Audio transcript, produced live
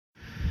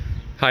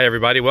Hi,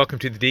 everybody. Welcome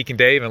to the Deacon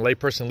Dave and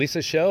Layperson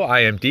Lisa Show. I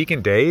am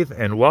Deacon Dave,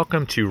 and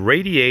welcome to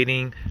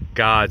Radiating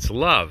God's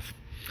Love.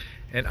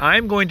 And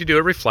I'm going to do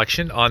a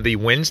reflection on the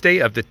Wednesday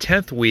of the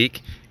 10th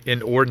week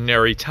in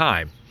Ordinary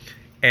Time.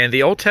 And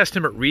the Old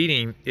Testament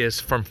reading is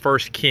from 1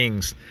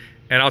 Kings,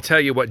 and I'll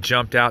tell you what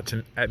jumped out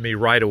at me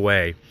right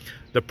away.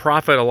 The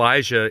prophet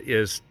Elijah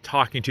is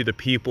talking to the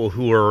people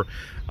who are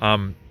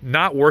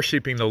not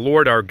worshiping the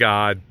Lord our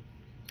God,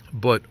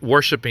 but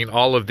worshiping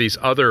all of these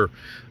other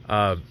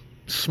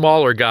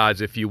smaller gods,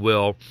 if you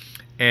will,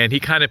 and he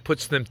kind of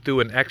puts them through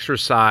an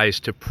exercise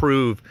to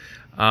prove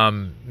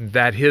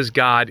that his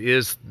God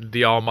is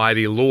the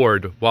Almighty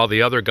Lord, while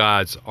the other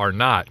gods are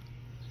not.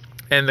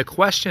 And the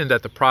question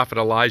that the prophet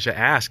Elijah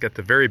asked at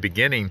the very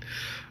beginning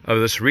of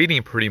this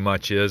reading pretty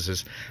much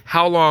is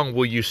how long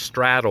will you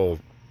straddle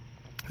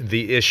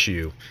the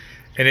issue?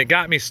 And it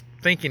got me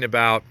thinking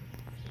about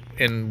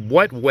in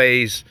what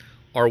ways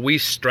are we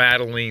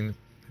straddling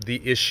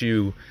the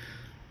issue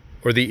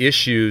or the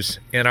issues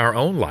in our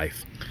own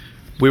life.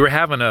 We were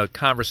having a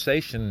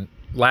conversation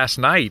last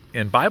night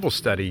in Bible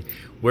study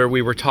where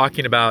we were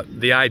talking about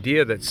the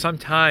idea that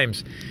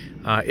sometimes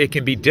it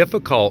can be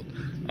difficult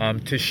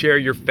to share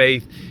your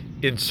faith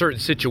in certain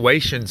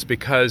situations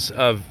because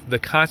of the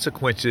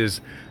consequences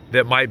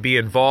that might be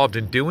involved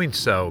in doing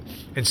so.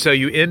 And so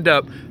you end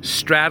up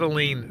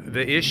straddling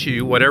the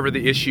issue, whatever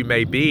the issue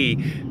may be,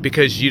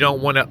 because you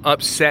don't want to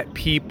upset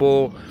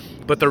people.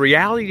 But the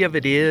reality of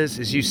it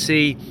is you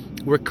see,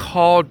 we're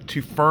called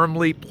to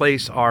firmly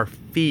place our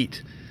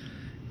feet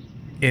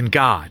in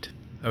God,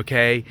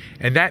 okay?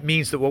 And that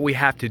means that what we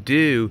have to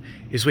do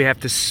is we have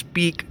to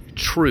speak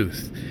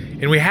truth.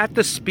 And we have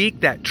to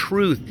speak that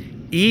truth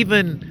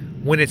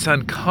even when it's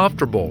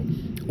uncomfortable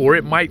or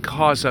it might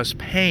cause us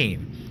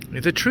pain.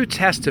 The true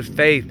test of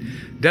faith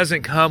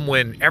doesn't come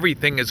when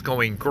everything is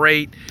going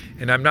great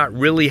and I'm not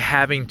really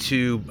having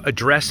to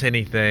address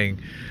anything,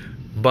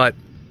 but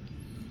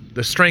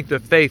the strength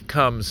of faith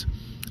comes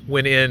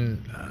when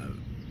in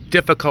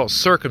difficult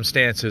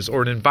circumstances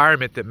or an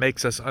environment that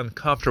makes us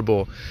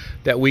uncomfortable,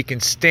 that we can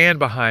stand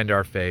behind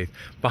our faith,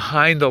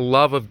 behind the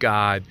love of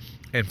God,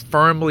 and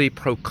firmly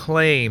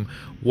proclaim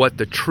what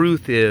the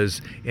truth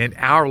is in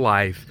our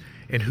life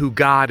and who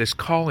God is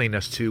calling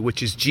us to,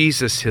 which is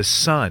Jesus, his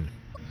Son.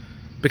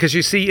 Because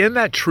you see, in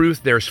that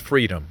truth, there's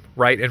freedom,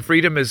 right? And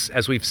freedom is,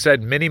 as we've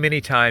said many,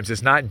 many times,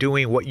 is not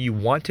doing what you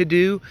want to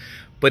do,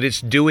 but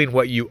it's doing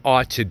what you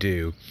ought to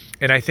do.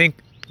 And I think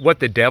what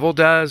the devil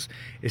does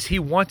is he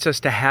wants us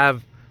to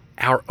have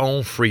our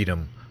own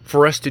freedom,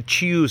 for us to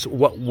choose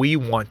what we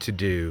want to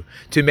do,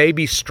 to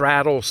maybe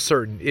straddle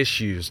certain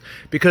issues.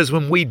 Because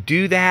when we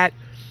do that,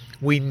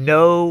 we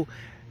know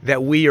that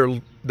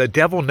the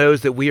devil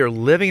knows that we are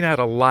living out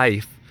a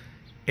life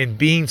and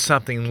being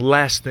something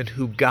less than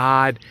who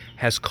God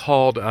has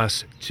called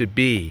us to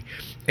be.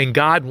 And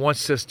God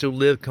wants us to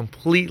live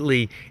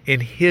completely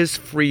in his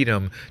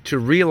freedom, to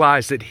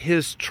realize that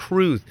his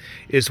truth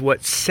is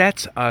what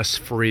sets us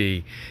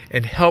free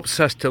and helps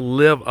us to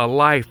live a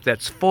life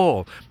that's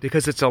full,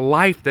 because it's a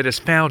life that is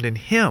found in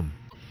him.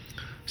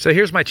 So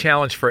here's my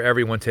challenge for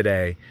everyone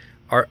today.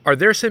 Are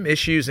there some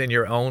issues in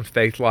your own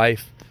faith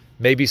life,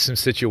 maybe some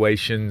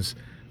situations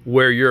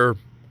where you're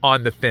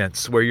on the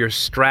fence, where you're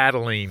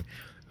straddling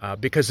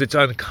because it's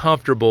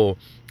uncomfortable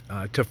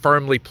to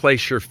firmly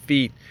place your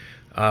feet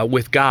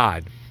with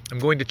God? I'm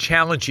going to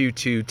challenge you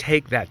to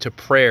take that to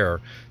prayer,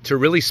 to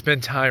really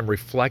spend time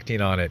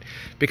reflecting on it,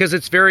 because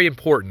it's very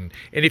important.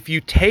 And if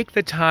you take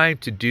the time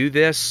to do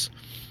this,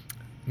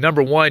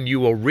 number one, you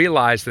will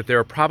realize that there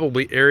are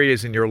probably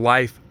areas in your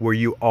life where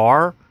you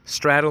are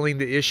straddling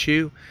the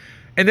issue.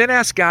 And then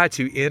ask God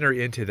to enter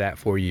into that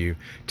for you,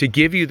 to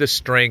give you the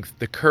strength,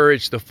 the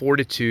courage, the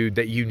fortitude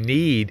that you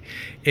need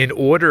in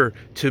order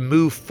to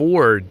move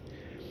forward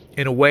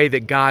in a way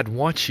that God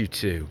wants you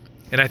to.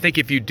 And I think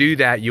if you do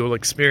that, you'll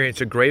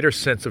experience a greater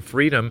sense of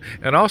freedom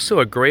and also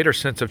a greater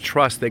sense of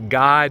trust that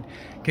God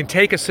can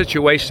take a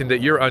situation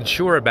that you're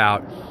unsure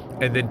about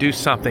and then do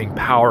something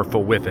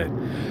powerful with it.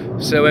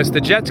 So as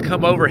the jets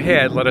come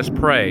overhead, let us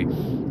pray.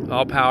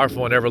 All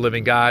powerful and ever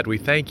living God, we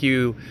thank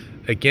you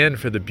again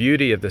for the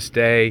beauty of this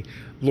day.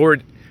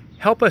 Lord,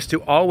 help us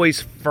to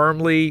always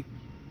firmly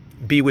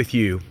be with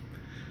you,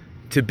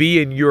 to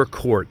be in your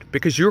court,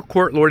 because your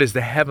court, Lord, is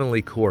the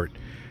heavenly court.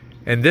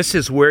 And this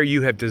is where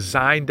you have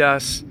designed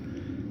us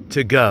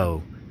to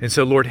go. And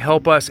so, Lord,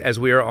 help us as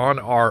we are on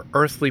our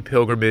earthly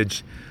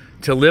pilgrimage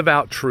to live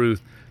out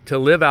truth, to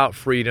live out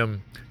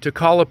freedom, to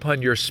call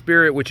upon your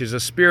Spirit, which is a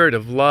spirit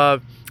of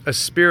love, a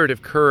spirit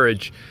of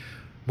courage,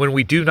 when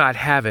we do not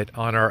have it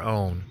on our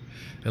own.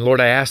 And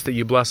Lord, I ask that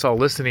you bless all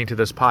listening to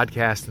this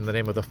podcast in the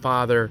name of the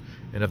Father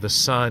and of the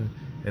Son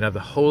and of the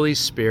Holy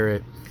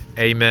Spirit.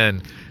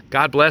 Amen.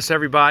 God bless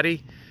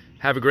everybody.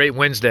 Have a great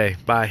Wednesday.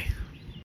 Bye.